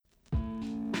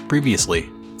Previously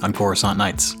on Coruscant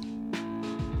Nights.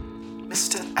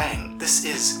 Mr. Aang, this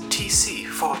is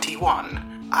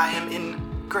TC-41. I am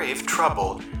in grave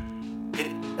trouble.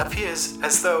 It appears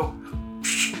as though...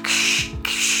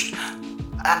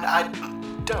 and I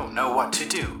don't know what to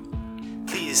do.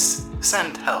 Please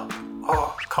send help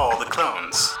or call the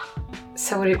clones.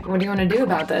 So what do you want to do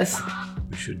about this?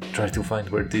 We should try to find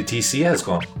where the TC has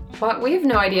gone. Well, we have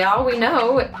no idea. All we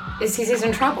know is TC's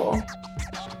in trouble.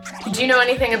 Do you know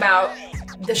anything about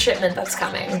the shipment that's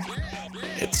coming?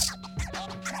 It's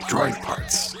droid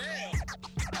parts.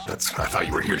 I thought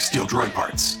you were here to steal droid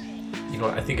parts. You know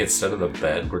what? I think instead of the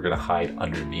bed, we're going to hide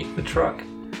underneath the truck,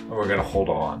 and we're going to hold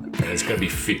on, and it's going to be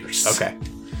fierce. Okay.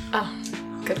 Oh,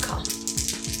 good call.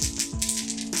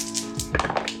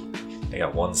 I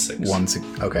got 1-6.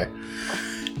 1-6. Okay.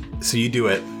 So you do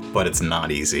it, but it's not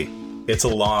easy. It's a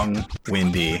long,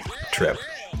 windy trip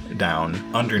down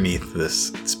underneath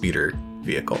this speeder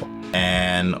vehicle.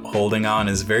 And holding on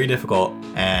is very difficult,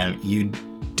 and you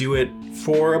do it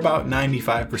for about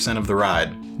 95% of the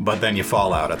ride, but then you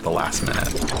fall out at the last minute.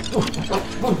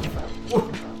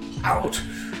 Out!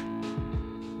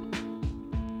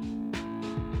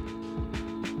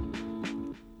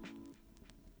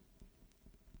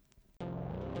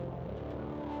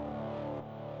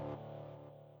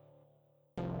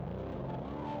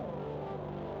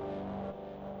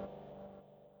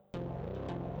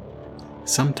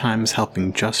 Sometimes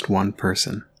helping just one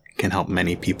person can help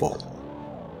many people.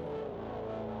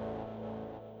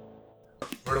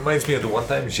 It reminds me of the one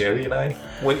time Jerry and I,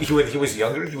 when he was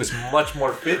younger, he was much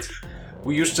more fit.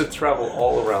 We used to travel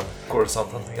all around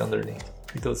Coruscant on the underneath.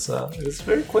 It was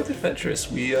very quite adventurous.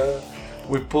 We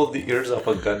pulled the ears off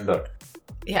a Gundam.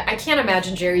 Yeah, I can't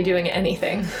imagine Jerry doing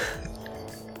anything.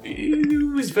 He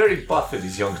was very buff in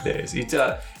his young days.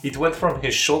 It went from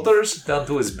his shoulders down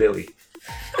to his belly.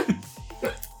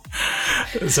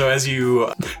 So as you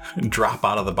drop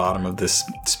out of the bottom of this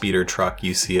speeder truck,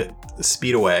 you see it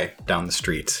speed away down the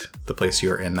street. The place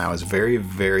you're in now is very,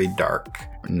 very dark.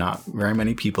 Not very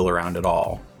many people around at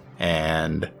all.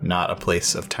 And not a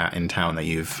place in town that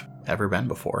you've ever been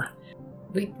before.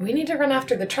 We need to run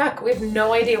after the truck. We have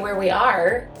no idea where we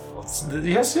are.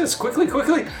 Yes, quickly.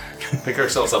 Pick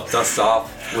ourselves up, dust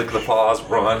off, lick the paws,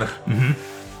 run. Mm-hmm.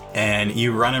 And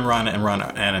you run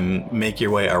and make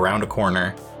your way around a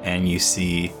corner, and you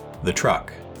see the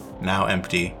truck, now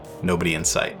empty, nobody in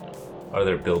sight. Are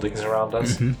there buildings around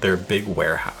us? Mm-hmm. They're big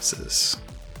warehouses.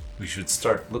 We should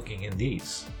start looking in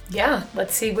these. Yeah,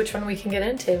 let's see which one we can get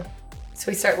into.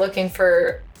 So we start looking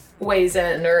for ways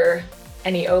in or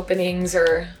any openings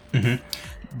or... Mm-hmm.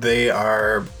 They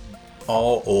are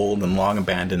all old and long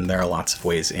abandoned. There are lots of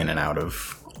ways in and out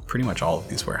of pretty much all of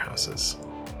these warehouses.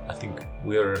 I think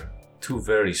we're two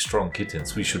very strong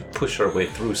kittens. We should push our way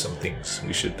through some things.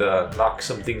 We should knock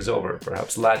some things over.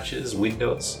 Perhaps latches,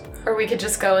 windows. Or we could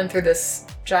just go in through this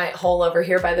giant hole over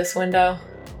here by this window.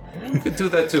 We could do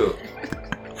that too.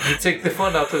 You take the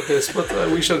fun out of this, but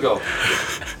we shall go.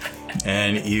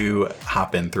 And you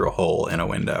hop in through a hole in a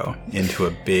window into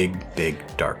a big, big,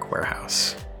 dark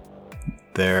warehouse.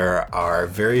 There are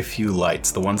very few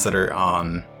lights. The ones that are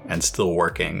on and still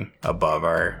working above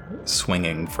are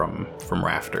swinging from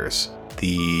rafters.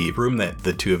 The room that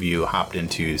the two of you hopped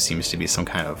into seems to be some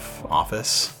kind of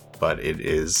office, but it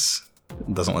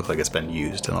doesn't look like it's been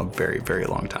used in a very, very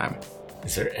long time.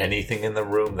 Is there anything in the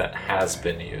room that has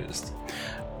been used?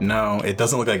 No, it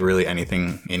doesn't look like really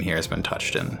anything in here has been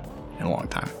touched in a long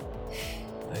time.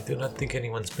 I do not think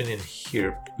anyone's been in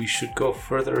here. We should go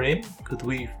further in.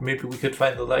 Maybe we could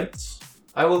find the lights?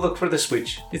 I will look for the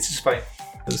switch. It's fine.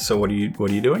 So what are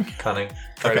you doing? Cunning.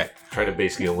 Try to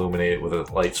basically illuminate it with a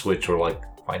light switch or like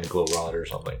find a glow rod or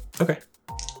something. Okay.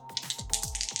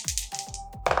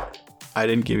 I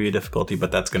didn't give you a difficulty,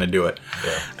 but that's going to do it.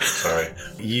 Yeah, sorry.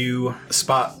 You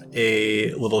spot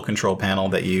a little control panel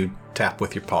that you tap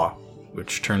with your paw,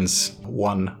 which turns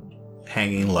one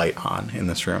hanging light on in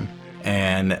this room.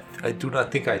 And I do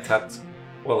not think I tapped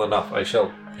well enough. I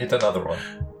shall hit another one.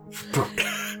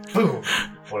 Boom.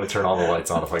 I want to turn all the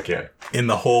lights on if I can. In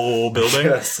the whole building?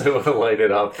 Yes, I want to light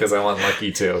it up because I'm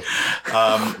unlucky too.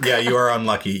 Yeah, you are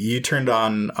unlucky. You turned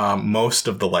on most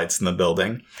of the lights in the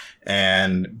building,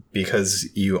 and because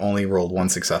you only rolled one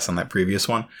success on that previous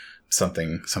one,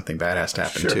 something bad has to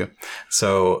happen too.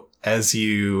 So as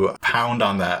you pound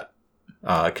on that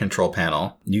control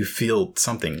panel, you feel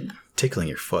something tickling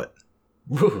your foot.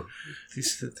 Whoa.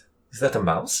 Is that a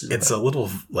mouse? It's a little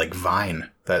like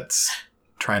vine that's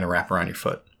trying to wrap around your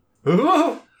foot.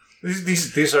 Whoa.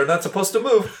 These are not supposed to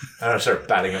move. And I start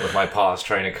batting it with my paws,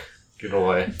 trying to get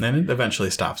away. And it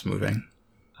eventually stops moving.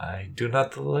 I do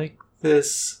not like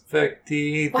this,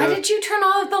 Vecti. Why did you turn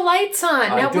all of the lights on?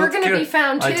 Now we're going to be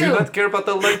found too. I do not care about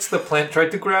the lights. The plant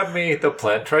tried to grab me.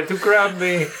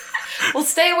 We'll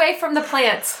stay away from the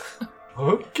plants.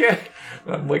 Okay.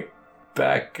 I'm like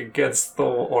back against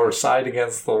side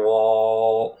against the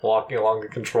wall, walking along the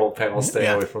control panel,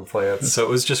 staying away from plants. So it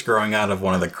was just growing out of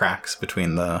one of the cracks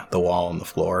between the wall and the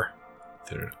floor.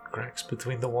 There are cracks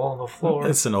between the wall and the floor.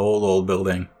 It's an old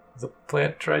building. The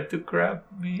plant tried to grab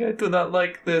me. I do not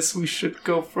like this. We should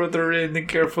go further in and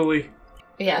carefully.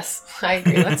 Yes, I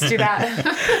agree. Let's do that.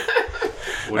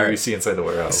 What do we see inside the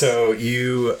warehouse? So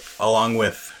you, along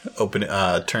with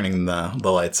turning the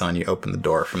lights on, you open the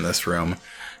door from this room,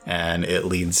 and it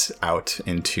leads out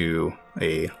into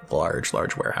a large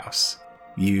warehouse.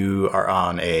 You are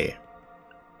on a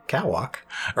catwalk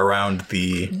around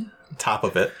the top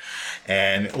of it,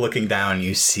 and looking down,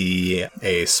 you see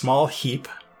a small heap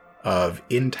of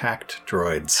intact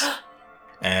droids,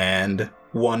 and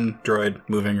one droid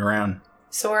moving around.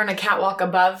 So we're in a catwalk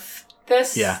above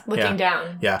this, looking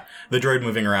down. Yeah, the droid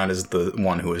moving around is the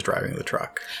one who was driving the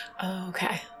truck. Oh,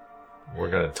 okay.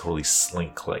 We're going to totally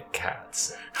slink like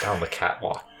cats down the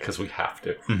catwalk, because we have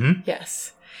to. Mm-hmm.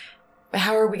 Yes. But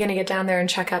how are we going to get down there and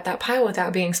check out that pile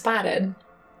without being spotted?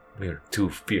 We're two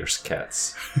fierce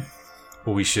cats.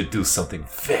 We should do something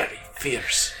very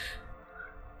fierce.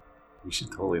 We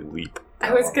should totally leap.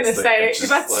 I was going to say,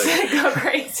 let's go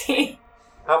crazy.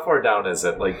 How far down is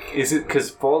it? Like, is it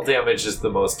because fall damage is the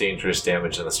most dangerous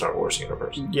damage in the Star Wars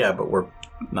universe? Yeah, but we're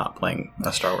not playing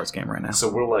a Star Wars game right now. So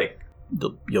we're like...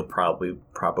 You'll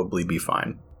probably be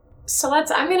fine. So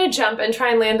I'm going to jump and try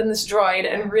and land in this droid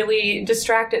and really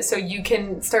distract it so you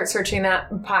can start searching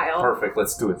that pile. Perfect,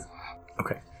 let's do it.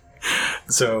 Okay.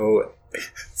 So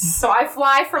I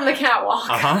fly from the catwalk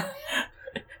Uh-huh.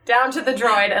 down to the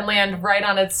droid and land right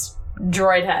on its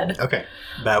droid head. Okay.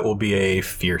 That will be a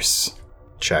fierce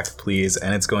check, please.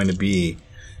 And it's going to be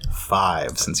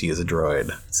 5 since he is a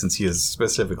droid. Since he is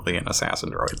specifically an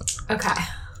assassin droid. Okay.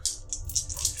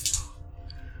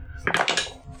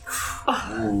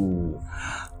 Ooh.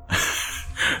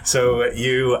 So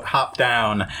you hop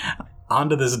down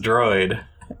onto this droid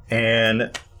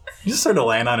and you just sort of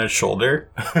land on his shoulder.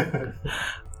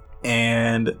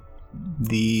 And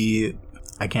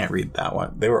I can't read that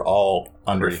one. They were all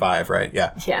under 5, right?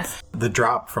 Yeah. Yes. The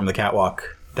drop from the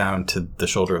catwalk down to the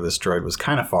shoulder of this droid was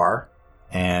kind of far,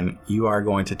 and you are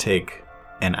going to take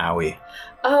an owie.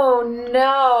 Oh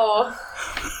no.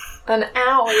 An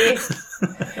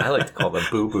owie. I like to call them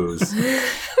boo-boos.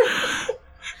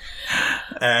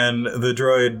 And the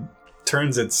droid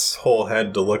turns its whole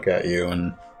head to look at you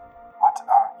and... What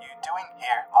are you doing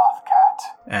here, Lothcat?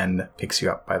 And picks you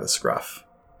up by the scruff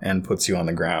and puts you on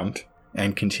the ground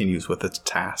and continues with its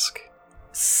task.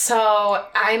 So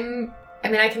I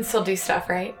can still do stuff,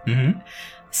 right? Mm-hmm.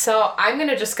 So I'm going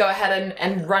to just go ahead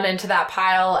and run into that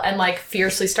pile and like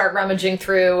fiercely start rummaging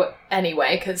through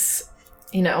anyway, because,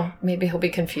 maybe he'll be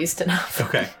confused enough.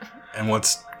 Okay. And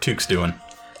what's Tukes doing?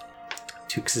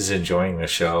 Tukes is enjoying the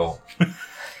show.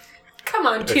 Come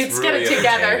on, It's Tukes, really get it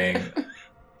together. entertaining.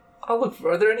 Oh, look,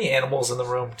 are there any animals in the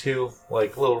room, too?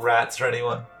 Like little rats or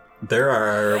anyone? There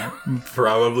are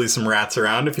probably some rats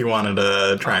around if you wanted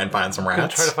to try and find some I'm gonna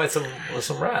rats. try to find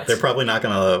some rats. They're probably not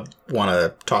going to want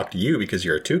to talk to you because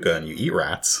you're a Tuca and you eat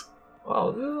rats.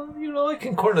 Well, I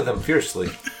can corner them fiercely.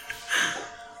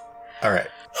 All right.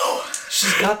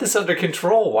 She's got this under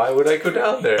control. Why would I go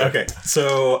down there? Okay,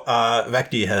 so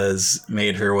Vecti has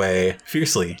made her way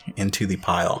fiercely into the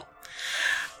pile.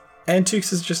 And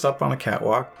Tukes is just up on a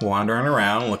catwalk, wandering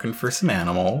around, looking for some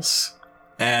animals.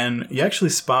 And you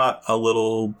actually spot a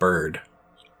little bird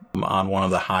on one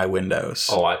of the high windows.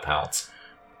 Oh, I pounce.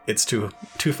 It's too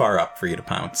far up for you to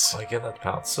pounce. I cannot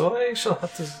pounce, so I shall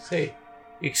have to say,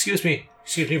 excuse me,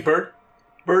 bird?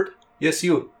 Bird? Yes,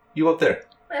 you up there.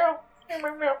 Meow, meow,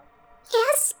 meow, meow.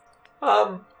 Yes?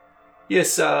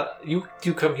 Yes,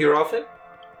 you come here often?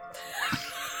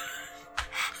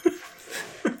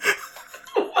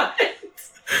 What?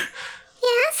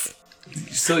 Yes?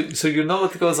 So you know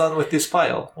what goes on with this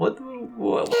pile? What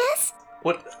Yes?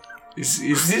 what is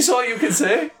this all you can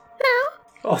say?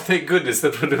 No? Oh, thank goodness,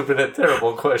 that would have been a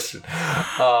terrible question.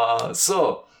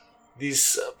 So,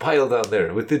 this pile down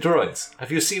there with the droids.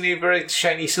 Have you seen a very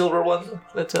shiny silver one?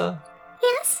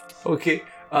 Yes? Okay.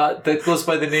 That goes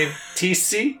by the name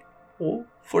TC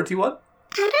 41?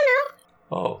 I don't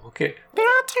know. Oh, okay. They're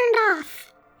all turned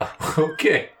off.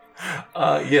 Okay.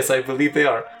 Yes, I believe they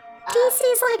are.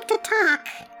 DC's like to talk.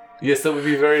 Yes, that would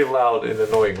be very loud and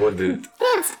annoying, wouldn't it?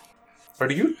 Yes.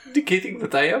 Are you indicating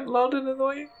that I am loud and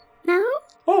annoying? No?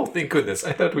 Oh, thank goodness.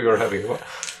 I thought we were having fun.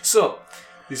 So,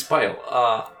 this pile,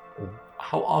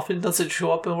 How often does it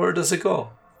show up and where does it go?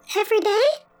 Every day?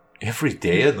 Every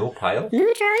day a new pile?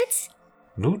 New droids?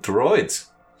 New droids.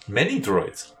 Many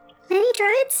droids. Many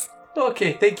droids?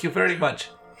 Okay, thank you very much.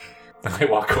 I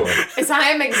walk away. As I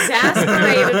am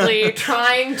exasperatedly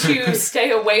trying to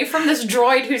stay away from this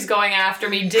droid who's going after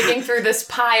me, digging through this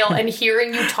pile and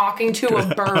hearing you talking to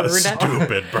a bird.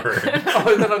 Stupid bird.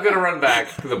 Oh, and then I'm gonna run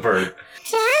back to the bird.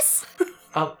 Yes?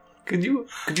 Could you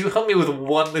help me with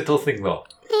one little thing though?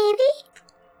 Maybe?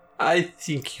 I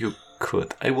think you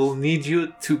could. I will need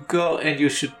you to go and you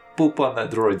should poop on that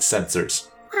droid's sensors.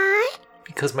 Why?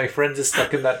 Because my friend is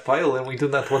stuck in that pile and we do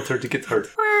not want her to get hurt.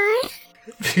 Why?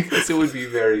 Because it would be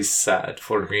very sad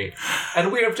for me.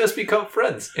 And we have just become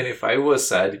friends. And if I was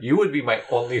sad, you would be my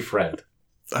only friend.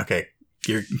 Okay,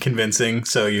 you're convincing.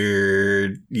 So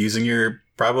you're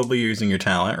probably using your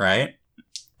talent, right?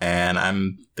 And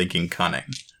I'm thinking cunning.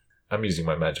 I'm using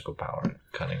my magical power.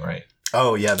 Cunning, right?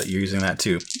 Oh yeah, that you're using that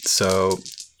too. So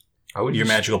I would your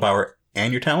magical power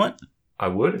and your talent? I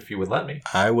would if you would let me.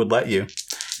 I would let you.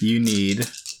 You need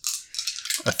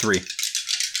a 3.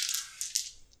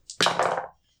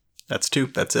 That's 2.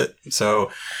 That's it.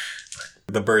 So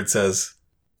the bird says,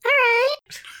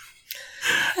 Alright.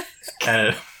 and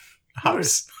it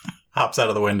hops out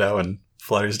of the window and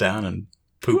flutters down and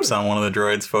poops on one of the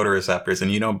droid's photoreceptors.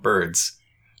 And you know birds,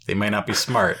 they might not be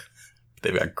smart, but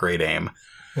they've got great aim.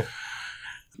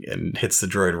 And hits the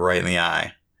droid right in the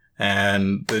eye.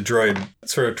 And the droid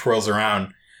sort of twirls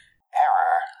around.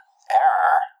 Error.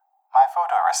 My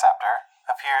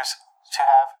photoreceptor appears to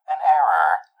have an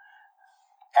error.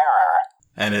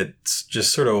 And it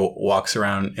just sort of walks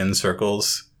around in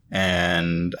circles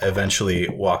and eventually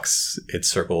walks its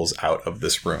circles out of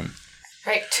this room.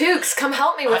 Right, Tukes, come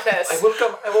help me with this. I will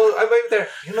come. I'm right there.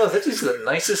 You know, that is the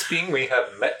nicest being we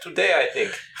have met today, I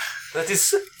think. That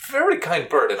is a very kind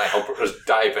bird, and I hope her just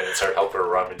dive in and start helping her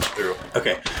rummage through.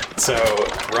 Okay, so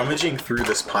rummaging through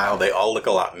this pile, they all look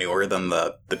a lot newer than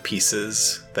the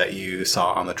pieces that you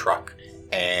saw on the truck.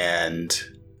 And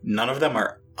none of them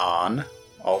are on.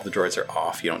 All of the droids are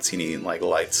off. You don't see any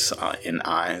lights in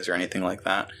eyes or anything like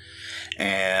that.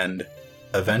 And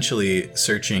eventually,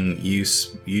 searching, you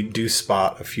do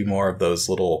spot a few more of those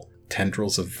little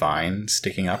tendrils of vine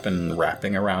sticking up and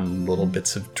wrapping around little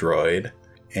bits of droid.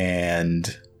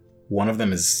 And one of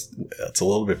them it's a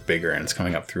little bit bigger and it's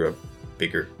coming up through a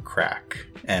bigger crack.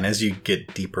 And as you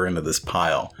get deeper into this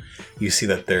pile, you see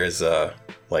that there's a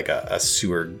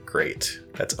sewer grate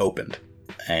that's opened.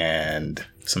 And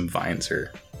some vines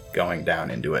are going down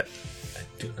into it. I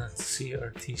do not see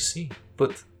RTC,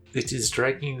 but it is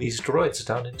dragging these droids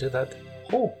down into that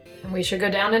hole. We should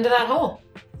go down into that hole.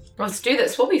 Let's do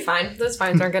this. We'll be fine. Those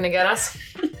vines aren't going to get us.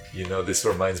 You know, this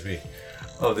reminds me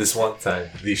of this one time,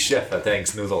 the chef at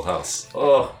Hank's Noodle House.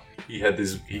 Oh, he got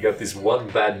this one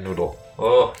bad noodle.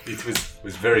 Oh, it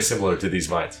was very similar to these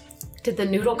vines. Did the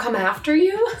noodle come after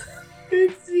you?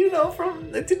 It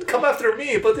didn't come after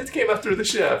me, but it came after the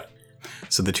chef.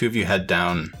 So the two of you head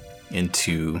down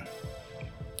into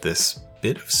this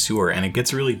bit of sewer, and it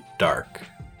gets really dark.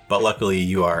 But luckily,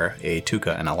 you are a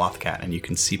Tuca and a Lothcat, and you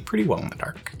can see pretty well in the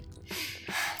dark.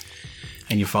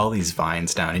 And you follow these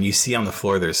vines down, and you see on the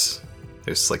floor there's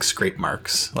scrape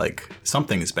marks, like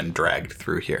something has been dragged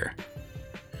through here.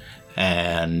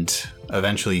 And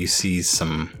eventually, you see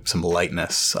some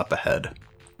lightness up ahead.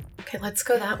 Okay, let's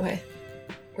go that way.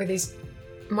 Where these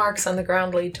marks on the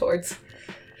ground lead towards.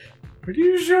 Are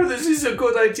you sure this is a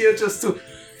good idea just to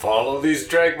follow these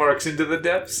drag marks into the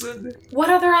depths? What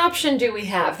other option do we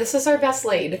have? This is our best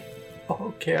lead.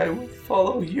 Okay, I will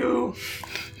follow you.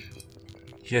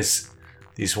 Yes,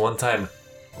 this one time,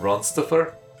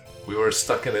 Ronstoffer, we were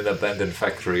stuck in an abandoned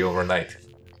factory overnight.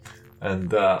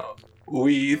 And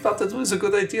we thought it was a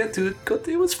good idea to go.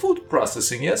 It was food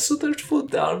processing, yes, so there's food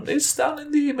down. It's down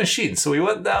in the machine. So we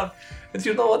went down, and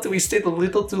you know what? We stayed a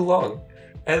little too long.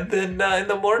 And then in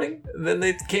the morning, then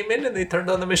they came in and they turned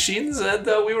on the machines, and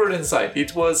we were inside.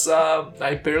 It was,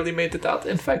 I barely made it out.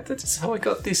 In fact, that is how I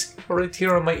got this right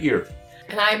here on my ear.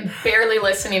 And I'm barely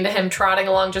listening to him trotting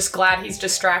along, just glad he's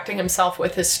distracting himself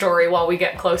with his story while we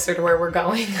get closer to where we're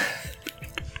going.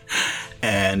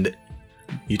 And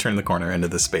you turn the corner into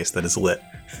this space that is lit.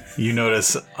 You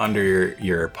notice under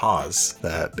your paws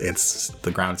that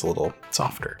the ground's a little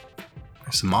softer.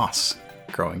 There's some moss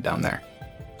growing down there.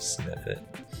 Sniff it.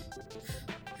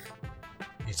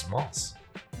 It's moss.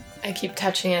 I keep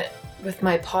touching it with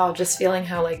my paw, just feeling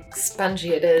how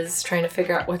spongy it is, trying to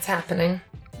figure out what's happening.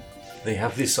 They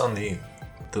have this on the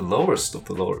lowest of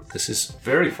the lower. This is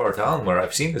very far down where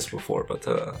I've seen this before, but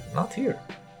not here.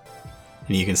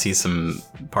 And you can see some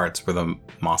parts where the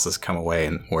moss has come away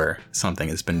and where something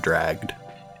has been dragged.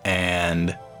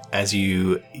 And as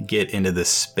you get into this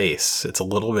space, it's a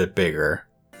little bit bigger.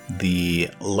 The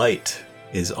light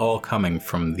is all coming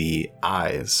from the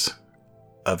eyes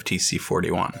of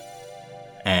TC-41.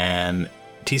 And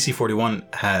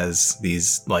TC-41 has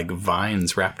these like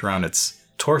vines wrapped around its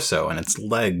torso and its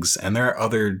legs, and there are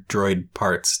other droid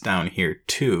parts down here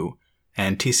too.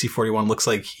 And TC-41 looks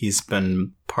like he's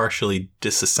been partially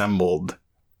disassembled.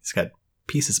 He's got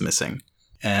pieces missing.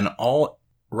 And all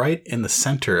right in the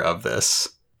center of this,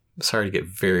 sorry to get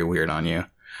very weird on you,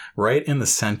 right in the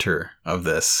center of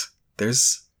this,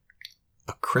 there's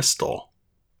a crystal.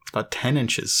 It's about 10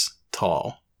 inches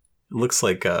tall. It looks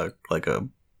like a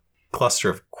cluster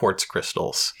of quartz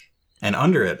crystals. And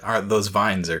under it are those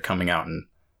vines are coming out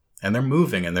and they're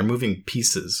moving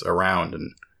pieces around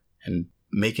and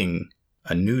making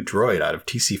a new droid out of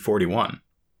TC-41.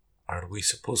 Are we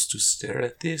supposed to stare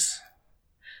at this?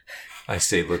 I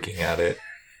say, looking at it,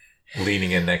 leaning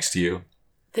in next to you.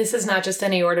 This is not just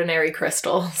any ordinary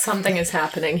crystal. Something is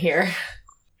happening here.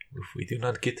 If we do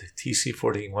not get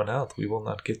TC-41 out, we will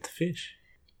not get the fish.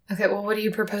 Okay, well, what do you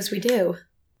propose we do?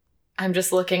 I'm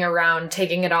just looking around,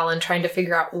 taking it all and trying to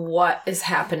figure out what is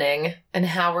happening and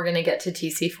how we're going to get to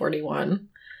TC-41.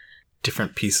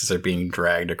 Different pieces are being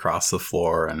dragged across the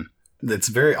floor, and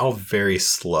it's all very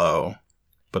slow,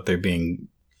 but they're being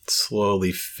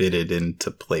slowly fitted into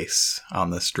place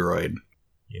on this droid.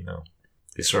 You know,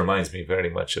 this reminds me very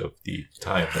much of the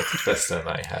time that Vesta and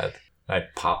I had. I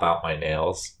pop out my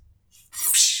nails.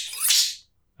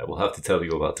 I will have to tell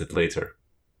you about it later.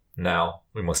 Now,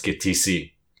 we must get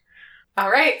TC. All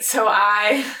right, so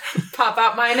I pop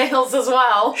out my nails as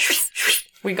well.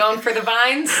 We going for the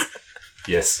vines?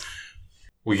 Yes.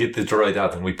 We get the droid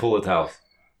out and we pull it out.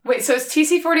 Wait, so it's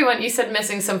TC-41, you said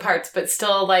missing some parts, but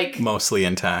still, like... Mostly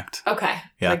intact. Okay.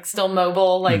 Yeah. Like, still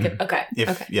mobile, like... Mm-hmm. Okay.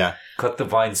 Okay. Yeah. Cut the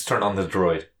vines, turn on the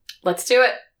droid. Let's do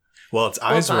it. Well, its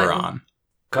eyes were on.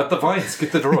 Cut the vines,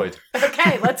 get the droid.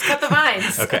 Okay, let's cut the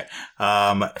vines. Okay.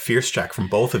 Fierce check from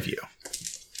both of you.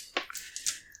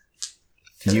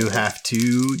 You have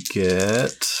to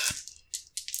get...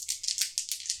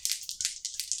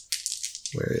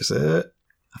 Where is it?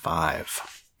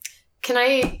 5. Can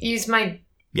I use my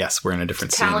Yes, we're in a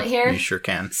different talent scene. here? You sure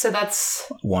can. So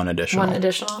that's 1 additional. 1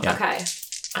 additional? Yeah. Okay.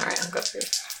 All right, I'll go through.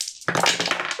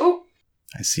 Ooh.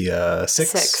 I see a 6.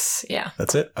 6, yeah.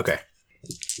 That's it? Okay.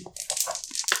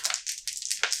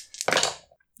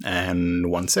 And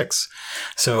 1 6.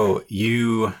 So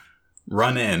you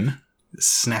run in,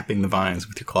 snapping the vines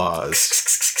with your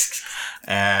claws.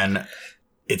 And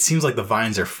it seems like the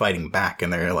vines are fighting back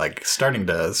and they're like starting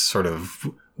to sort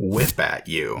of whip at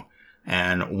you.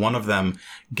 And one of them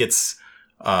gets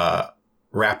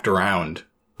wrapped around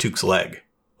Took's leg.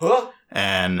 Huh?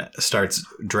 And starts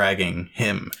dragging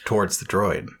him towards the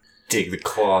droid. Dig the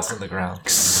claws in the ground.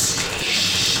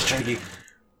 Draggy.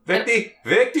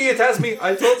 Victy, it has me.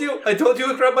 I told you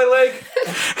it grabbed my leg.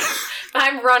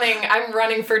 I'm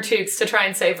running for Tooks to try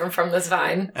and save him from this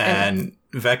vine. And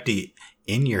Vecti,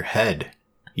 in your head,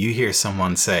 you hear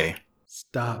someone say,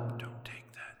 Stop, don't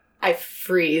take that. I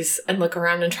freeze and look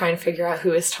around and try and figure out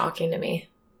who is talking to me.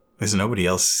 there's nobody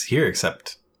else here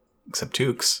except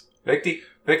Tooks. Victy,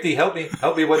 help me.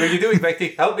 What are you doing, Victy?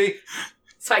 Help me.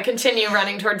 So I continue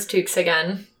running towards Tooks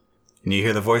again. And you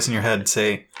hear the voice in your head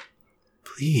say,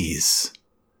 please.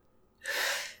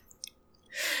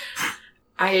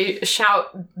 I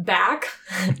shout back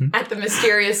at the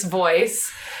mysterious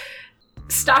voice,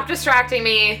 stop distracting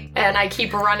me, and I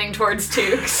keep running towards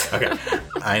Tooks. Okay.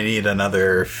 I need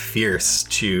another fierce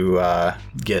to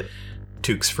get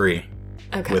Tooks free.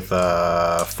 Okay. With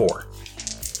 4.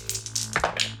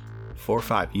 4,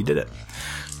 5. You did it.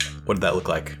 What did that look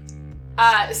like?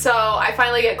 So I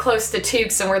finally get close to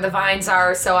Tooks and where the vines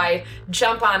are, so I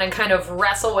jump on and kind of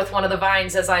wrestle with one of the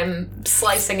vines as I'm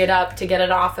slicing it up to get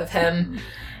it off of him,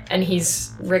 and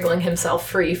he's wriggling himself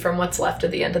free from what's left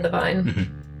of the end of the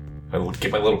vine. I will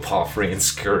get my little paw free and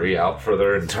scurry out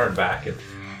further and turn back. And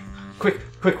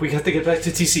quick, we have to get back to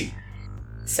TC.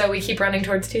 So we keep running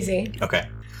towards TC. Okay.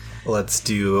 Let's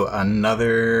do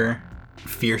another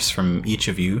fierce from each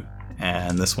of you,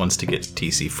 and this one's to get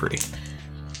TC free.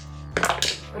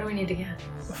 What do we need to get?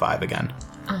 5 again.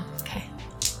 Oh, okay.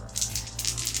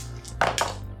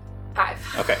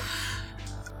 5. Okay.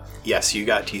 Yes, you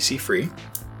got TC free.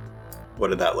 What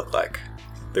did that look like?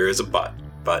 There is a but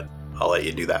I'll let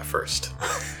you do that first.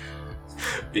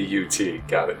 B-U-T,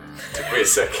 got it. Took me a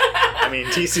sec. I mean,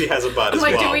 TC has a butt as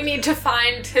Like, well. do we need to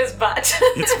find his butt?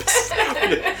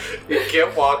 You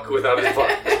can't walk without his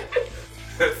butt.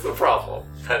 That's the problem.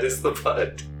 That is the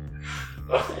bud.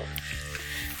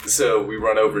 So we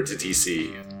run over to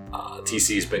TC.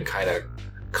 TC's been kind of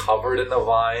covered in the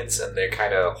vines, and they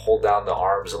kind of hold down the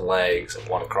arms and legs and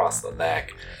one across the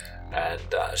neck. And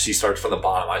she starts from the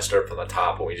bottom, I start from the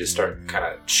top, and we just start kind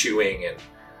of chewing and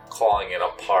clawing it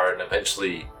apart. And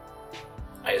eventually,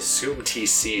 I assume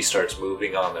TC starts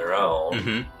moving on their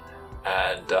own,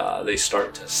 and they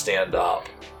start to stand up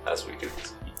as we do.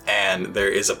 And there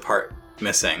is a part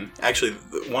missing. Actually,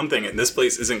 one thing, this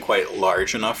place isn't quite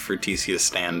large enough for TC to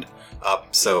stand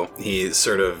up, so he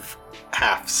sort of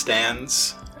half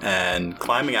stands, and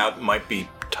climbing out might be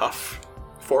tough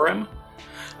for him,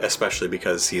 especially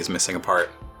because he is missing a part,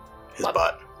 his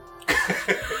butt.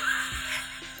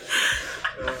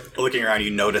 Looking around,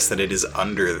 you notice that it is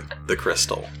under the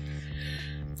crystal.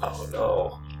 Oh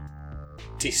no.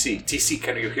 TC,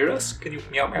 can you hear us? Can you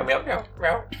meow, meow, meow, meow,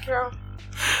 meow, meow?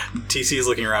 TC is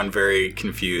looking around very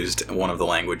confused. One of the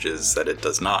languages that it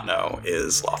does not know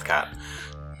is Lothcat.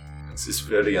 This is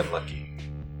very unlucky.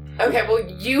 Okay, well,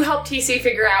 you help TC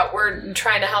figure out we're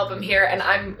trying to help him here, and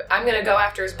I'm gonna go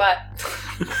after his butt.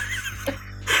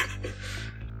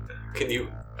 Can you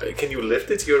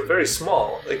lift it? You're very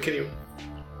small. Can you?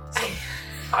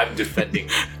 I'm defending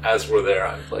as we're there.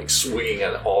 I'm like swinging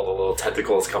at all the little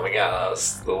tentacles coming at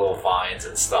us, the little vines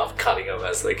and stuff, cutting them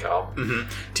as they come.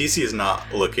 TC is not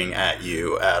looking at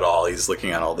you at all. He's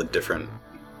looking at all the different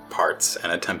parts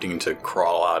and attempting to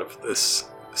crawl out of this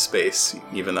space,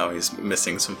 even though he's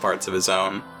missing some parts of his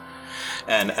own.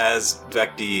 And as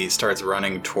Vecti starts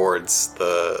running towards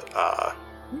the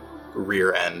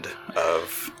rear end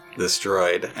of this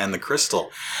droid and the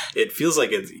crystal, it feels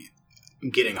like it's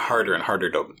getting harder and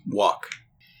harder to walk.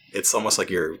 It's almost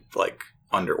like you're like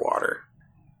underwater.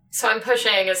 So I'm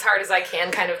pushing as hard as I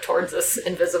can kind of towards this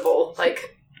invisible,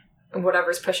 like,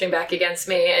 whatever's pushing back against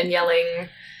me, and yelling,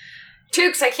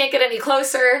 Tukes, I can't get any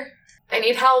closer. I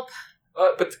need help.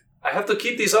 But I have to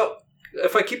keep these up.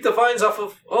 If I keep the vines off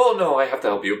of... Oh no, I have to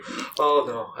help you. Oh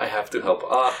no, I have to help.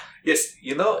 Yes,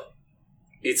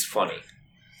 it's funny.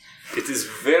 It is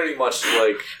very much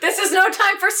like... This is no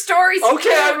time for stories.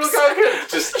 Okay, I'm gonna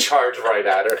just charge right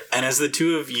at her. And as the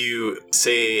two of you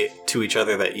say to each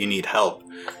other that you need help,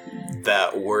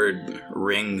 that word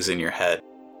rings in your head.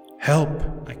 Help!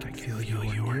 I can feel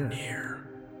you are near.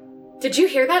 Did you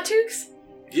hear that, Tukes?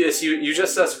 Yes, you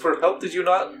just asked for help, did you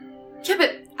not? Yeah,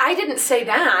 but I didn't say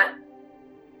that.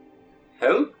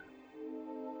 Help?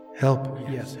 Help,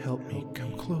 yes, help me.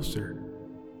 Come closer.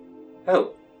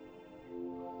 Help.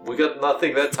 We got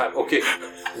nothing that time. Okay,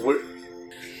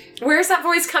 Where's that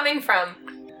voice coming from?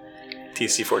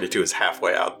 TC-42 is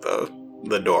halfway out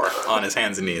the door, on his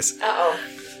hands and knees. Uh-oh.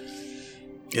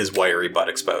 His wiry butt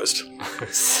exposed.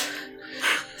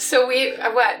 So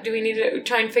what? Do we need to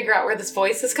try and figure out where this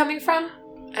voice is coming from?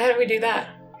 How do we do that?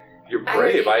 You're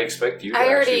brave. I expect you to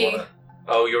actually wanna...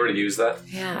 Oh, you already used that?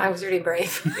 Yeah, I was already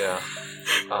brave. Yeah.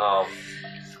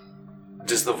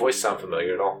 Does the voice sound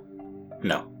familiar at all?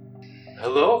 No.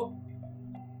 Hello?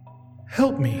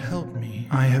 Help me, help me.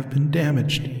 I have been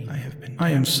damaged.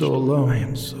 I am so alone. I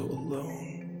am so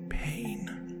alone.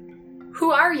 Pain.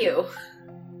 Who are you?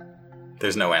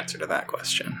 There's no answer to that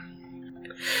question.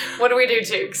 What do we do,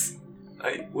 Tukes?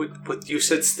 But you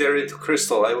said stare into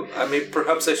crystal. I mean,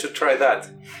 perhaps I should try that.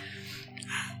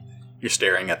 You're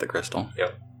staring at the crystal.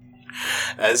 Yep.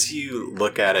 As you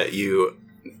look at it, you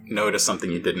notice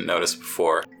something you didn't notice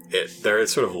before. There are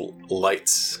sort of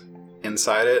lights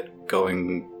inside it,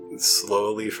 going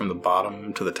slowly from the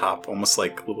bottom to the top, almost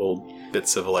like little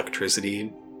bits of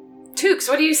electricity. Tukes,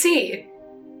 what do you see?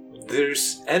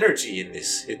 There's energy in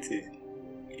this.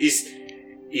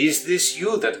 Is this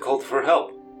you that called for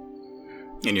help?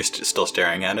 And you're still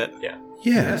staring at it? Yeah.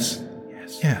 Yes.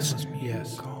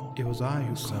 It was I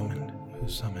who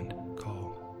summoned,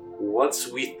 called. What's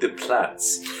with the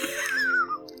plants?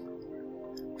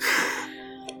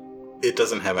 It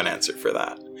doesn't have an answer for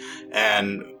that.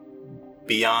 And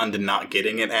beyond not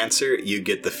getting an answer, you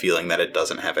get the feeling that it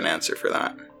doesn't have an answer for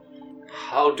that.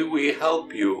 How do we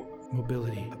help you?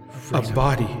 Mobility. A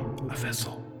body. A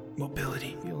vessel.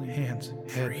 Mobility. Feeling hands.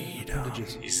 Head.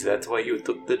 Appendages. Is that why you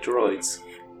took the droids?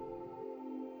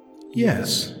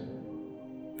 Yes.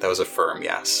 That was a firm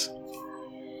yes.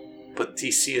 But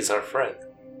TC is our friend.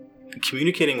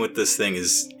 Communicating with this thing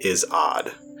is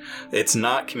odd. It's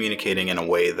not communicating in a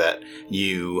way that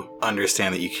you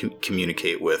understand that you can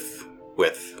communicate with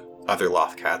other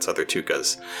Lothcats, other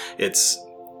Tukas. It's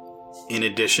in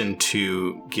addition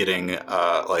to getting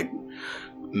like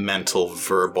mental,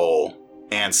 verbal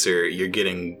answer, you're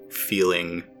getting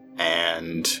feeling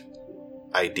and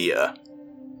idea.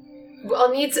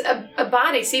 Well, it needs a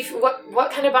body. See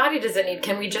what kind of body does it need?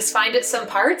 Can we just find it some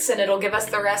parts and it'll give us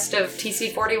the rest of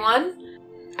TC41?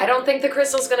 I don't think the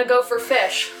crystal's gonna go for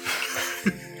fish.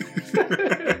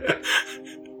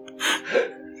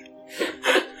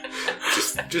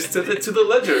 Just send it to the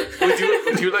ledger.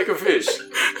 Would you like a fish?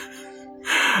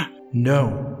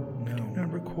 No.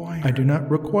 I do not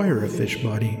require a fish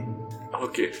body.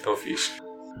 Okay, no fish.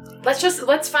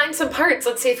 Let's find some parts.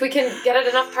 Let's see if we can get it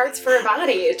enough parts for a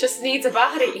body. It just needs a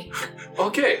body.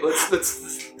 Okay,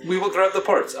 we will grab the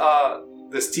parts.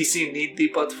 Does TC need the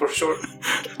butt for short?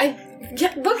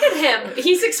 Yeah, look at him.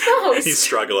 He's exposed. He's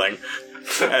struggling,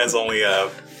 as only a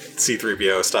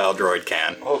C-3PO style droid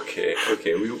can. Okay.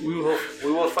 We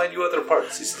will find you other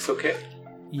parts. Is this okay?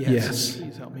 Yes.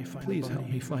 Please help me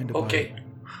find a body. Okay.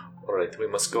 All right, we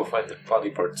must go find the body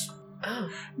parts. Oh.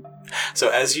 So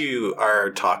as you are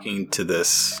talking to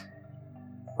this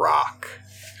rock,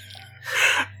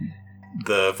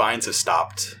 the vines have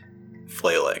stopped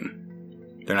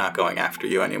flailing. They're not going after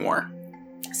you anymore.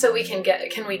 So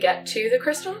can we get to the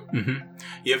crystal? Mm-hmm.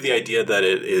 You have the idea that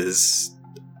it is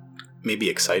maybe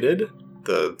excited.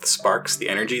 The sparks, the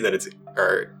energy that it's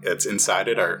inside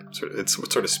it it's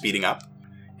sort of speeding up.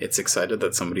 It's excited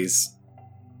that somebody's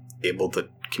able to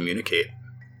communicate.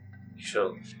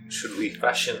 Should we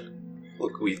fashion?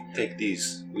 Look, we take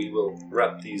these. We will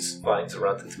wrap these vines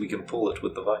around it. We can pull it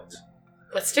with the vines.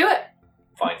 Let's do it.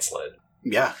 Vine sled.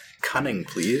 Yeah, cunning,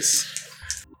 please.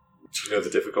 Do you know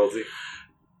the difficulty?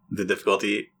 The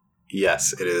difficulty,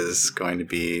 yes, it is going to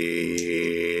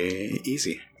be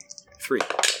easy. 3.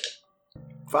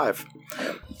 5.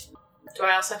 Do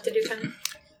I also have to do cunning?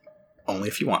 Only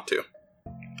if you want to.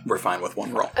 We're fine with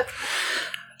one roll. Okay.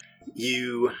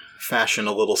 You fashion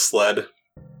a little sled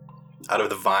out of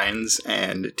the vines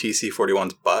and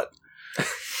TC-41's butt.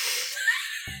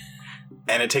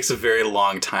 And it takes a very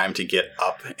long time to get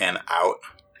up and out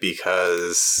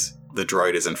because the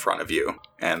droid is in front of you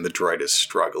and the droid is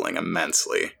struggling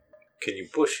immensely. Can you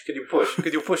push? Can you push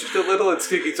it a little? It's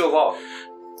taking so long.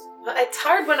 Well, it's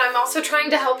hard when I'm also trying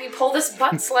to help you pull this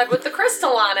butt sled with the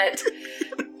crystal on it.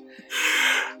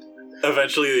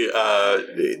 Eventually,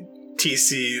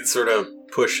 TC sort of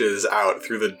pushes out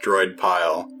through the droid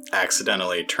pile,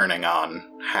 accidentally turning on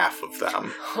half of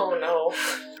them. Oh no.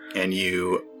 And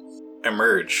you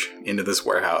emerge into this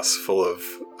warehouse full of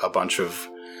a bunch of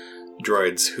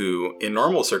droids who, in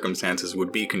normal circumstances,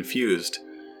 would be confused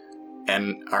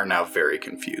and are now very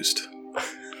confused.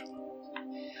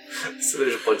 So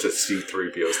there's a bunch of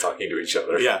C-3POs talking to each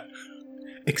other. Yeah.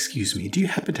 Excuse me, do you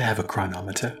happen to have a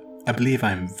chronometer? I believe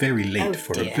I'm very late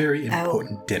for a very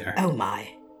important dinner. Oh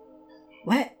my.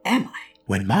 Where am I?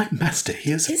 When my master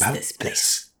hears about this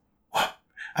place? well,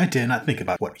 I dare not think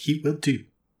about what he will do.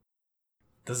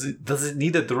 Does it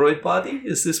need a droid body?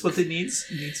 Is this what it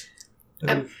needs?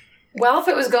 Well, if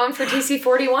it was going for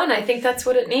TC-41, I think that's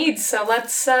what it needs. So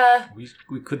let's,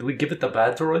 Could we give it the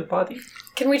bad droid body?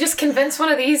 Can we just convince one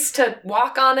of these to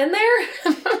walk on in there?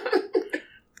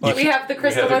 We have the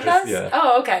crystal with us? Yeah.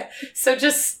 Oh, okay. So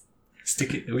just...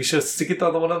 Stick it. We should stick it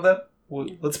on one of them.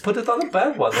 Let's put it on the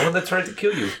bad one, the one that tried to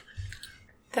kill you.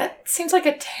 That seems like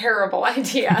a terrible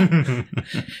idea.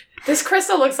 This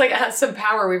crystal looks like it has some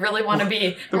power. We really want to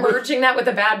be merging that with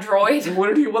a bad droid.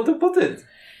 Where do you want to put it?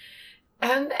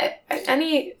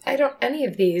 Any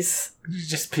of these. You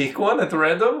just pick one at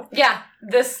random? Yeah,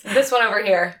 this one over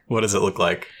here. What does it look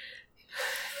like?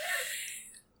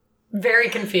 Very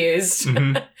confused.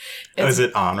 Mm-hmm. Is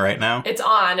it on right now? It's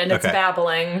on and it's Okay.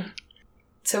 babbling.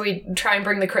 So we try and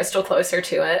bring the crystal closer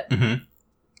to it.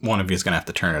 Mm-hmm. One of you is going to have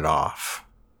to turn it off.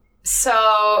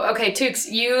 So, okay,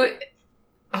 Tukes, you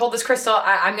hold this crystal.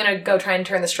 I'm going to go try and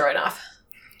turn this droid off.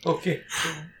 Okay.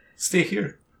 Stay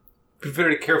here. Be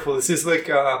very careful. This is like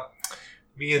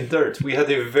me and Dirt. We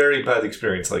had a very bad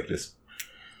experience like this.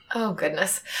 Oh,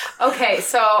 goodness. Okay,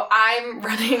 so I'm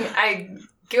running. I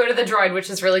go to the droid, which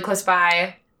is really close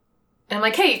by. And I'm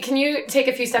like, hey, can you take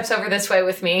a few steps over this way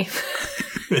with me?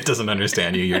 It doesn't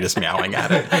understand you. You're just meowing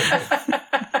at it.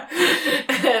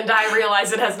 And I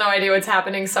realize it has no idea what's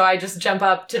happening, so I just jump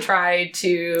up to try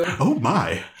to Oh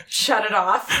my. shut it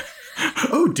off.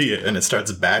 Oh dear. And it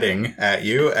starts batting at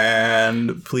you.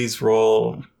 And please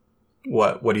roll.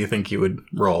 What do you think you would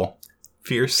roll?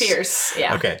 Fierce? Fierce,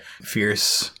 yeah. Okay.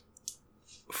 Fierce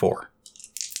 4.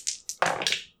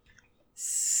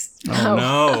 Oh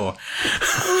no.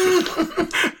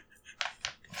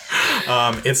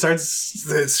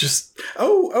 It's just,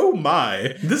 oh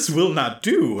my, this will not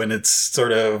do. And it's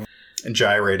sort of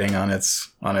gyrating on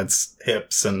its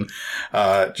hips and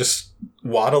just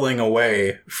waddling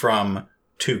away from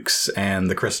Tukes and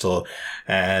the crystal,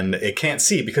 and it can't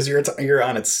see because you're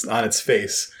on its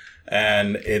face,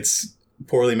 and its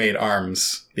poorly made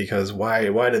arms. Because why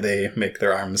do they make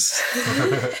their arms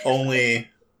only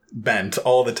bent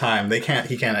all the time? He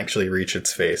can't actually reach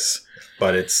its face,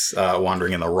 but it's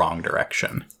wandering in the wrong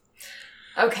direction.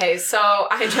 Okay, so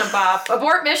I jump off.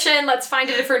 Abort mission. Let's find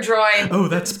a different droid. Oh,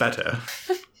 that's better.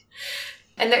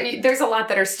 And there's a lot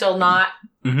that are still not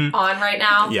on right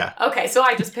now. Yeah. Okay, so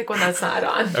I just pick one that's not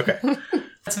on. Okay.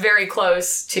 That's very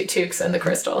close to Tukes and the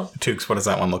crystal. Tukes, what does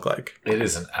that one look like? It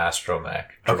is an astromech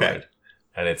droid. Okay.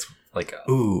 And it's like...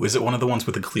 Ooh, is it one of the ones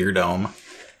with the clear dome?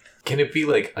 Can it be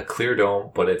like a clear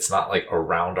dome, but it's not like a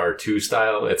round R2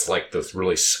 style? It's like those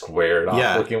really squared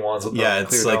off looking ones with the clear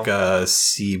it's dome? like a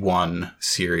C1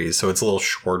 series, so it's a little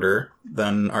shorter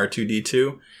than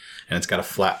R2-D2, and it's got a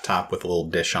flat top with a little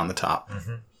dish on the top.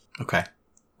 Mm-hmm. Okay.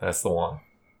 That's the one.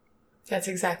 That's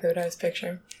exactly what I was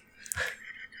picturing.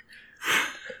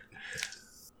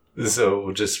 So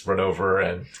we'll just run over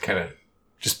and kind of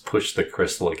just push the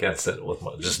crystal against it.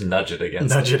 Just nudge it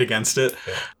against it. Nudge it against it.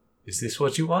 Yeah. Is this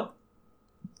what you want?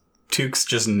 Tukes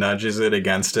just nudges it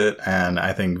against it, and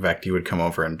I think Vecti would come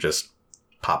over and just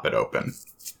pop it open.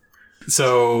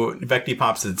 So Vecti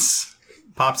pops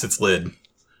its lid,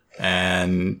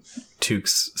 and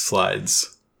Tukes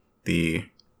slides the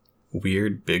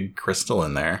weird big crystal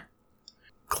in there.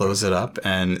 Close it up,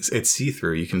 and it's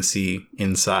see-through. You can see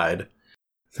inside.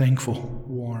 Thankful,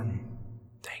 warm.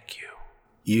 Thank you.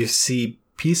 You see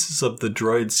pieces of the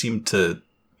droid seem to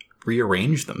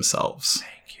rearrange themselves.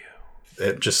 Thank you.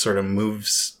 It just sort of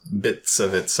moves bits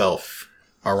of itself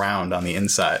around on the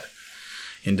inside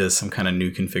into some kind of new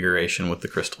configuration with the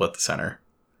crystal at the center.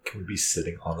 Can we be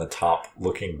sitting on the top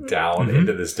looking down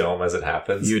into this dome as it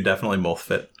happens? You definitely both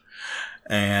fit.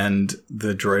 And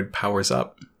the droid powers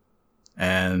up.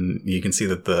 And you can see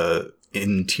that the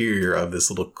interior of this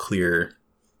little clear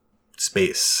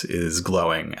space is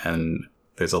glowing. And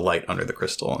there's a light under the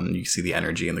crystal. And you see the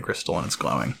energy in the crystal and it's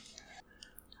glowing.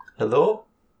 Hello?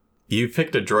 You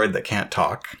picked a droid that can't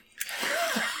talk.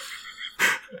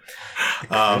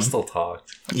 The crystal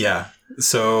talked. Yeah.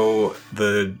 So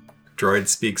the droid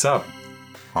speaks up.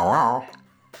 Meow,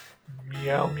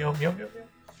 meow, meow, meow,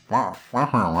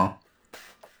 meow.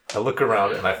 I look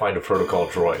around and I find a protocol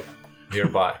droid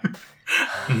nearby.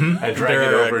 I drag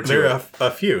it over to There it. are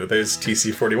a few. There's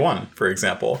TC-41, for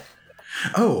example.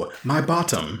 Oh, my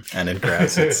bottom. And it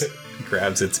grabs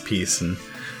its piece and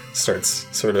starts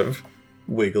sort of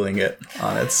wiggling it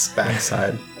on its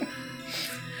backside.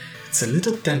 It's a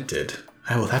little dented.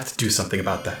 I will have to do something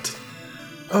about that.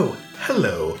 Oh,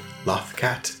 hello,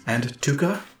 Lothcat and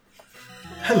Tuka.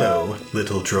 Hello,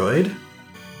 little droid.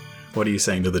 What are you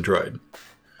saying to the droid?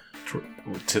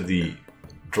 To the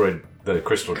droid, the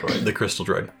crystal droid. The crystal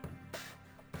droid.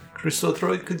 Crystal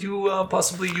droid, could you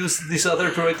possibly use this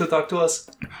other droid to talk to us?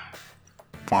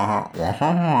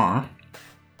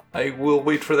 I will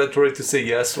wait for that droid to say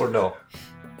yes or no.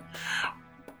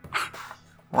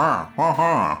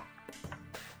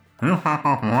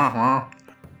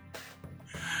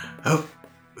 Oh,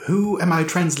 who am I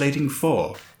translating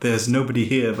for? There's nobody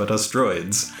here but us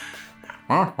droids.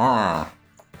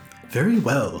 Very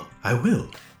well, I will.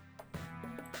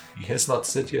 He has not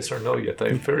said yes or no yet. I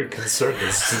am very concerned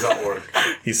this does not work.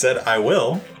 He said, I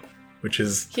will, which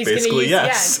is He's going to basically use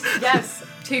yes. Yes.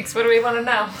 Tukes, what do we want to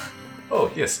know?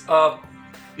 Oh, yes.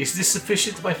 Is this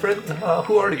sufficient, my friend?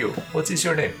 Who are you? What is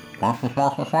your name?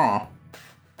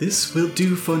 This will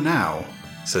do for now,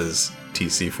 says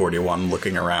TC-41,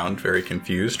 looking around, very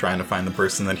confused, trying to find the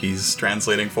person that he's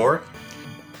translating for.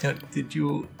 Did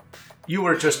you... You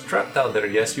were just trapped down there,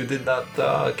 yes? You did not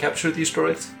capture these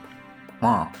droids?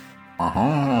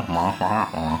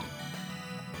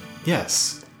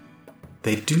 Yes.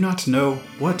 They do not know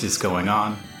what is going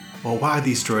on, or why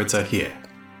these droids are here.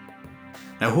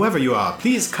 Now, whoever you are,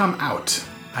 please come out.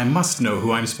 I must know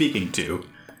who I'm speaking to.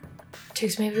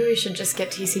 Tukes, maybe we should just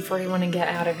get TC-41 and get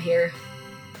out of here.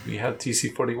 We have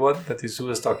TC-41, that is who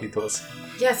is talking to us.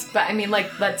 Yes, but I mean,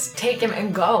 let's take him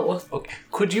and go. Okay.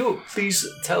 Could you please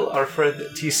tell our friend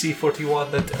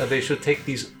TC-41 that they should take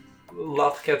these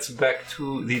Lothcats back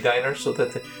to the diner so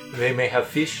that they may have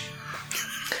fish?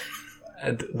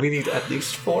 And we need at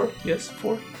least 4. Yes,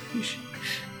 4 fish.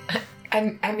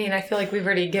 I mean, I feel like we've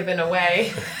already given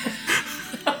away.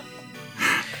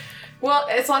 Well,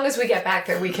 as long as we get back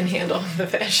there, we can handle the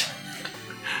fish.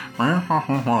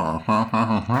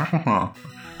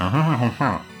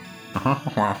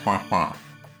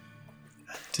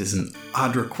 It is an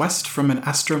odd request from an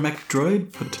astromech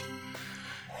droid, but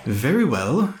very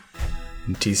well.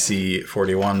 And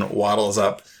TC-41 waddles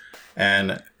up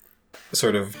and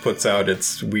sort of puts out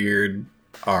its weird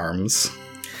arms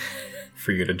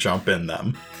for you to jump in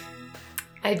them.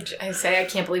 I say I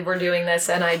can't believe we're doing this,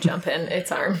 and I jump in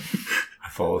its arm. I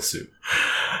follow suit.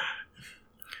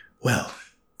 Well,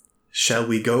 shall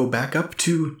we go back up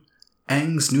to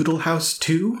Aang's Noodle House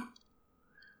too?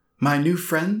 My new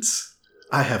friends,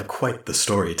 I have quite the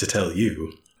story to tell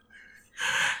you.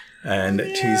 And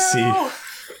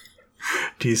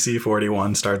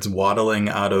TC41 starts waddling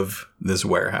out of this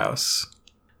warehouse.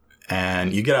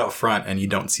 And you get out front and you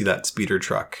don't see that speeder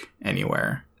truck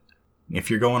anywhere. If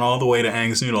you're going all the way to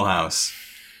Aang's Noodle House,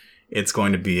 it's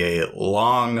going to be a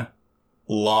long,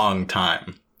 long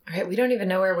time. All right, we don't even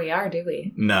know where we are, do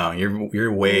we? No,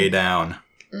 you're way down.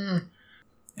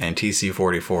 And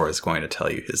TC44 is going to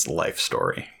tell you his life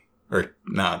story. Or,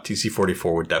 no,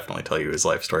 TC44 would definitely tell you his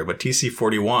life story, but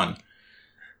TC41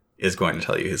 is going to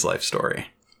tell you his life story.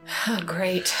 Oh,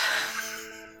 great.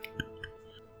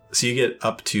 So you get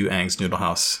up to Aang's Noodle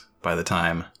House by the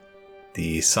time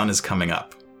the sun is coming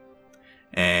up.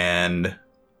 And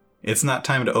it's not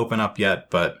time to open up yet,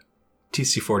 but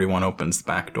TC41 opens the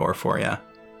back door for you.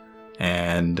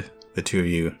 And the two of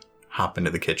you hop into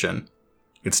the kitchen.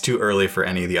 It's too early for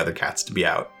any of the other cats to be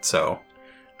out, so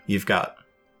you've got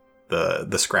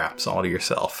the scraps all to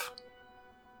yourself.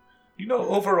 You know,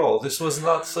 overall, this was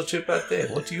not such a bad day.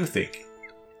 What do you think?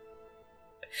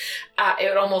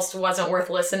 It almost wasn't worth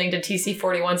listening to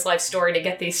TC41's life story to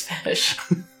get these fish.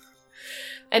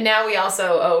 And now we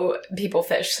also owe people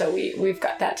fish, so we've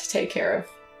got that to take care of.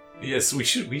 Yes, we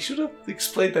should have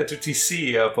explained that to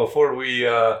TC before we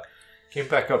came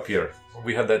back up here.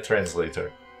 We had that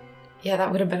translator. Yeah,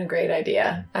 that would have been a great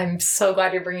idea. I'm so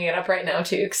glad you're bringing it up right now,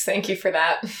 Tukes. Thank you for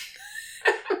that.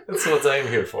 That's what I'm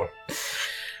here for.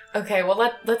 Okay, well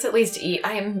let's at least eat.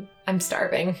 I'm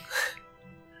starving.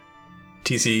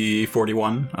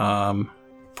 TC41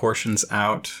 portions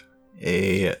out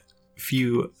a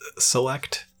few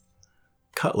select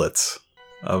cutlets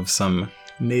of some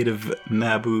native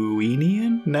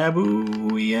Nabuian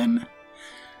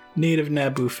native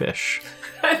Naboo fish.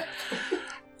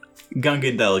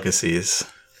 Gungan delicacies.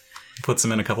 Puts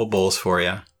them in a couple bowls for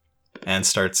you and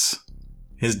starts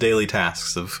his daily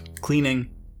tasks of cleaning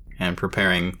and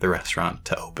preparing the restaurant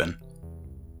to open.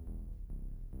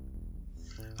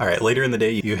 Alright, later in the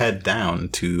day you head down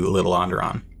to Little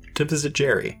Onderon to visit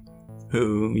Jerry,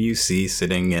 who you see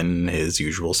sitting in his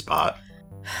usual spot.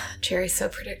 Jerry's so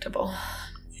predictable.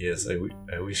 Yes,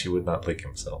 I wish he would not lick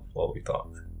himself while we talk.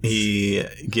 He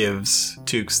gives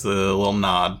Tukes the little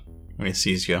nod when he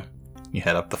sees you. You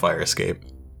head up the fire escape.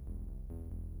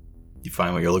 You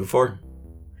find what you're looking for?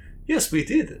 Yes, we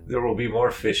did. There will be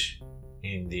more fish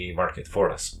in the market for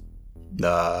us.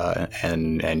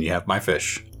 And you have my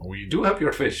fish. We do have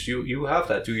your fish. You have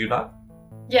that, do you not?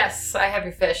 Yes, I have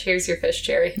your fish. Here's your fish,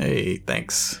 Jerry. Hey,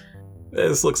 thanks.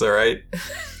 This looks alright.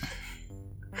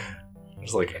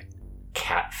 There's like a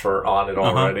cat fur on it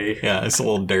already. Yeah, it's a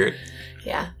little dirt.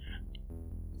 Yeah.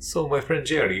 So, my friend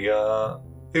Jerry,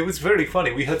 it was very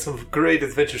funny. We had some great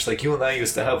adventures like you and I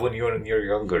used to have when you were in your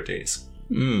younger days.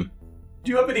 Do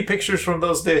you have any pictures from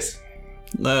those days?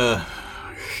 Let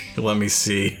me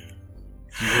see.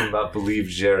 You will not believe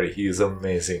Jerry. He is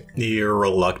amazing. He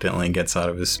reluctantly gets out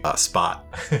of his spot,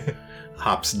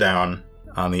 hops down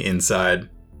on the inside,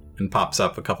 and pops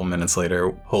up a couple minutes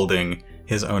later holding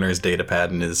his owner's datapad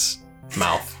in his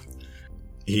mouth.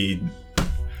 He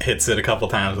hits it a couple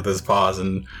times with his paws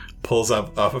and pulls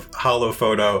up a hollow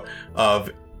photo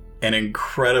of an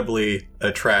incredibly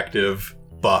attractive,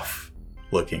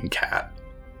 buff-looking cat.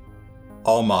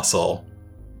 All muscle,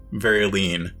 very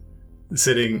lean,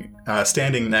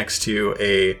 standing next to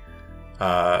a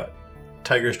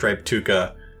tiger striped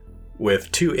tuca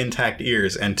with 2 intact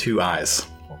ears and 2 eyes.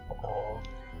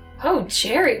 Oh,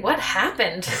 Jerry, what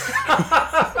happened?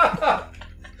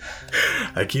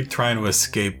 I keep trying to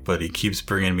escape, but he keeps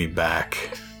bringing me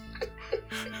back.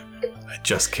 I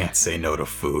just can't say no to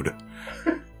food.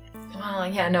 Well,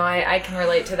 yeah, no, I can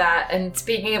relate to that. And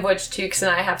speaking of which, Tukes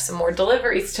and I have some more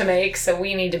deliveries to make, so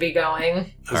we need to be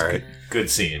going. All right. Good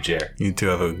seeing you, Jerry. You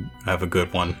two have a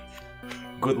good one.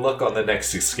 Good luck on the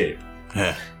next escape.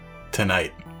 Yeah,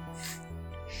 tonight.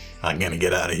 I'm gonna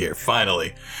get out of here,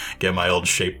 finally. Get my old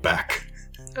shape back.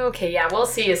 Okay, yeah, we'll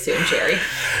see you soon, Jerry.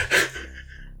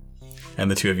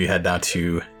 And the two of you head down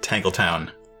to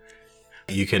Tangletown.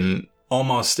 You can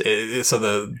almost...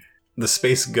 So the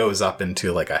space goes up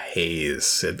into like a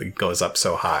haze. It goes up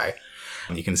so high.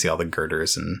 And you can see all the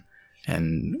girders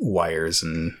and wires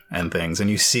and things. And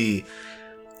you see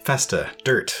Festa,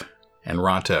 Dirt, and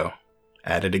Ronto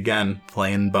at it again,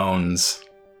 playing bones.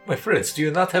 My friends, do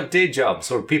you not have day jobs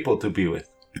or people to be with?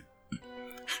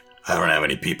 I don't have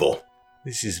any people.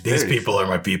 This is These people are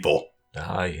my people.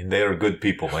 Aye, they are good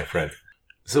people, my friend.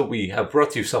 So we have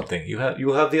brought you something. You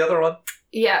have the other one?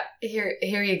 Yeah, here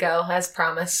you go, as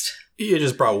promised. You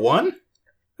just brought one?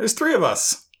 There's 3 of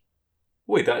us.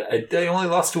 Wait, I only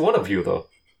lost to one of you, though.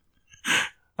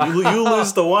 You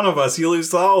lose to one of us, you lose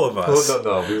to all of us. Oh,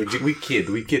 no. We kid.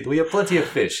 We have plenty of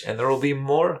fish, and there will be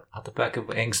more at the back of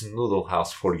Aang's noodle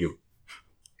house for you.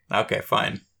 Okay,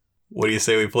 fine. What do you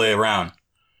say we play a round?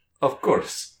 Of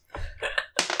course.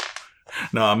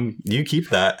 No, you keep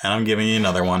that, and I'm giving you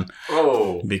another one.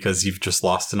 Oh. Because you've just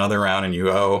lost another round, and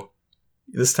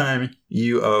this time,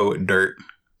 you owe Dirt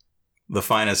the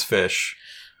finest fish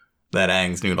that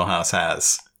Aang's Noodle House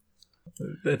has.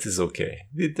 That is okay.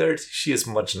 She is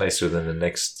much nicer than the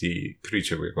next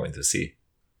creature we're going to see.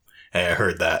 Hey, I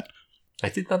heard that. I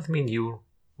did not mean you.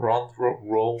 Ronto?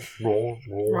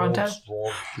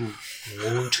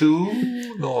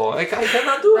 No, I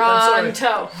cannot do it. I'm sorry.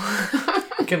 Ronto.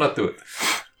 I cannot do it.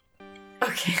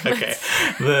 Okay.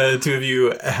 The 2 of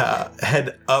you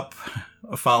head up,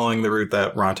 following the route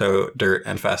that Ronto, Dirt,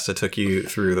 and Festa took you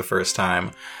through the first time.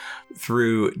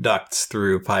 Through ducts,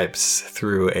 through pipes,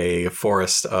 through a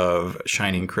forest of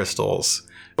shining crystals,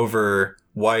 over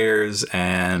wires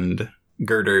and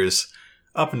girders,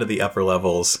 up into the upper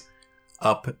levels,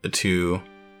 up to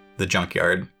the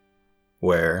junkyard,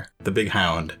 where the big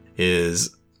hound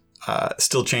is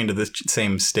still chained to the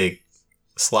same stake,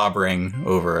 slobbering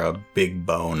over a big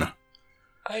bone.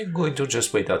 I'm going to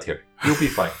just wait out here. You'll be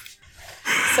fine.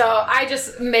 So I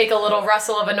just make a little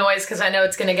rustle of a noise because I know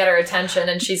it's going to get her attention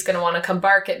and she's going to want to come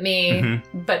bark at me,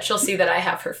 but she'll see that I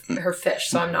have her fish,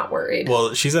 so I'm not worried.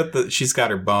 Well, she's got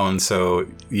her bone, so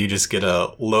you just get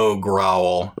a low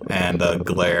growl and a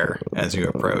glare as you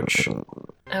approach.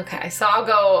 Okay, so I'll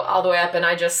go all the way up and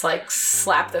I just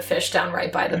slap the fish down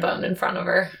right by the bone in front of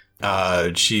her.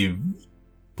 She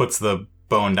puts the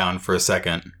bone down for a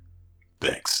second.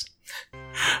 Thanks.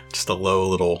 Just a low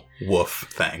little woof,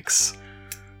 thanks.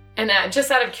 And just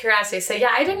out of curiosity, say,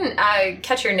 yeah, I didn't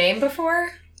catch your name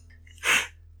before.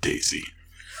 Daisy.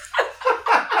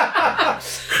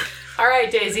 All right,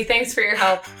 Daisy, thanks for your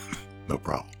help. No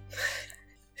problem.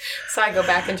 So I go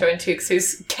back and join Tukes,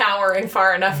 who's cowering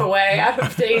far enough away out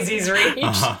of Daisy's reach.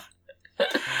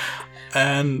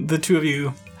 And the 2 of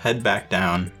you head back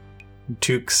down.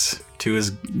 Tukes to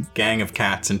his gang of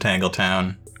cats in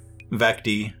Tangletown.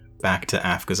 Vecti back to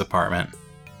Afka's apartment,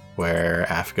 where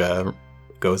Afka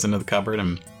goes into the cupboard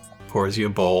and pours you a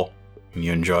bowl, and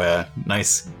you enjoy a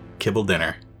nice kibble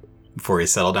dinner before you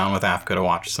settle down with Afka to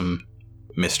watch some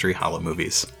Mystery Hollow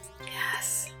movies.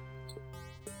 Yes.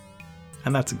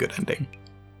 And that's a good ending.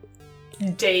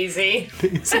 Daisy.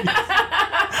 That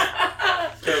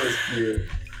was cute.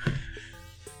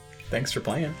 Thanks for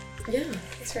playing. Yeah,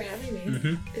 thanks for having me.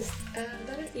 Mm-hmm. Is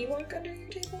that an Ewok under your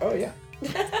table? Oh, yeah.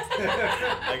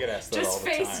 I get asked that Just all the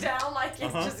face time. down like you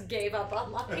just gave up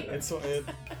on life.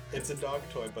 It's a dog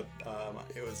toy, but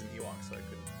it was an Ewok, so I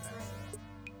couldn't pass it on.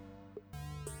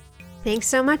 Thanks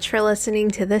so much for listening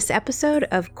to this episode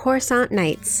of Coruscant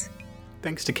Nights.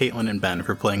 Thanks to Caitlin and Ben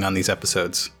for playing on these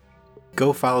episodes.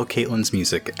 Go follow Caitlin's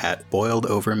music at Boiled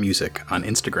Over Music on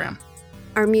Instagram.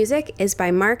 Our music is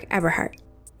by Mark Eberhardt.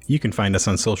 You can find us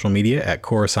on social media at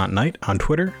Coruscant Night on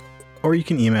Twitter, or you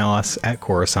can email us at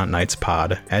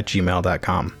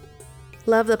coruscantnightspod@gmail.com.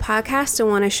 Love the podcast and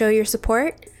want to show your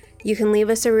support? You can leave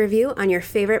us a review on your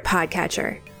favorite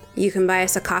podcatcher. You can buy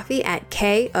us a coffee at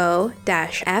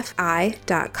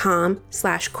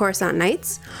ko-fi.com/Coruscant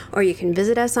Nights, or you can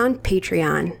visit us on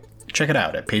Patreon. Check it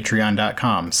out at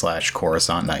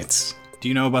patreon.com/Coruscant Nights. Do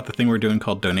you know about the thing we're doing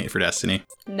called Donate for Destiny?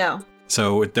 No.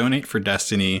 So with Donate for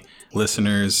Destiny,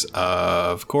 listeners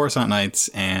of Coruscant Nights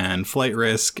and Flight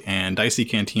Risk and Dicey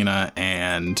Cantina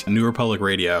and New Republic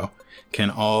Radio can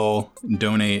all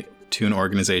donate to an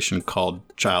organization called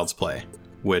Child's Play,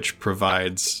 which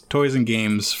provides toys and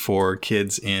games for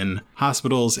kids in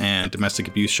hospitals and domestic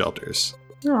abuse shelters.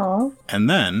 Aww. And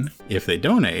then, if they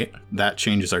donate, that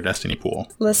changes our Destiny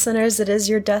pool. Listeners, it is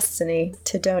your destiny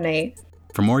to donate.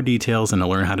 For more details and to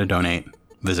learn how to donate,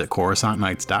 visit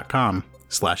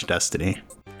coruscantnights.com/destiny.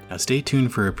 Now stay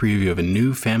tuned for a preview of a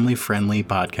new family-friendly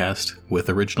podcast with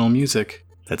original music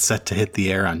that's set to hit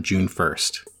the air on June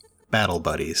 1st. Battle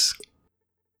Buddies.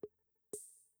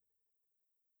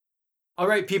 All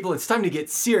right, people, it's time to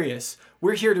get serious.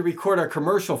 We're here to record our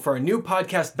commercial for our new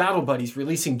podcast, Battle Buddies,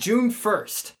 releasing June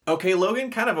 1st. Okay,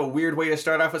 Logan, kind of a weird way to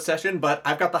start off a session, but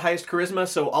I've got the highest charisma,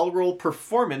 so I'll roll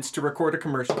performance to record a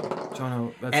commercial.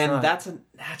 Jono, that's a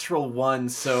natural 1,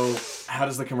 so how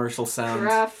does the commercial sound?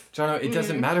 Rough. Jono, it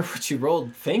doesn't matter what you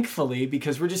rolled, thankfully,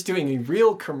 because we're just doing a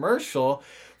real commercial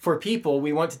for people.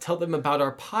 We want to tell them about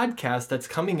our podcast that's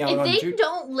coming out If on they June.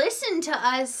 don't listen to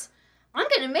us, I'm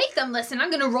gonna make them listen.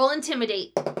 I'm gonna roll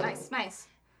intimidate. Nice.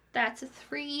 That's a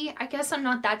 3. I guess I'm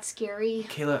not that scary.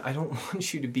 Kayla, I don't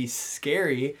want you to be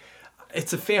scary.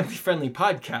 It's a family-friendly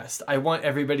podcast. I want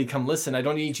everybody to come listen. I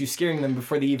don't need you scaring them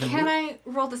before they even... Can I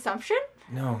roll deception?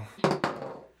 No.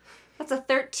 That's a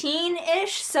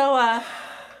 13-ish, so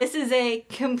this is a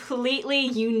completely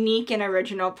unique and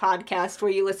original podcast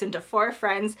where you listen to 4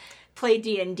 friends play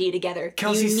D&D together.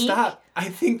 Kelsey, Unique. stop. I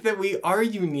think that we are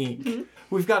unique.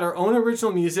 We've got our own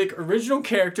original music, original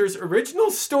characters, original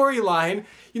storyline.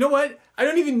 You know what? I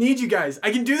don't even need you guys.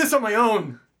 I can do this on my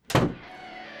own.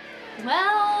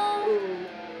 Well,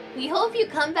 we hope you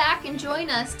come back and join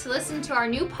us to listen to our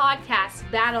new podcast,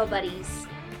 Battle Buddies.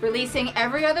 Releasing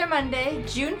every other Monday,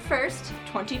 June 1st,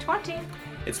 2020.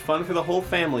 It's fun for the whole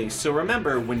family, so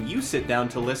remember, when you sit down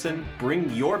to listen, bring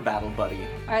your battle buddy.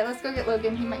 All right, let's go get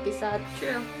Logan. He might be sad.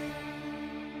 True.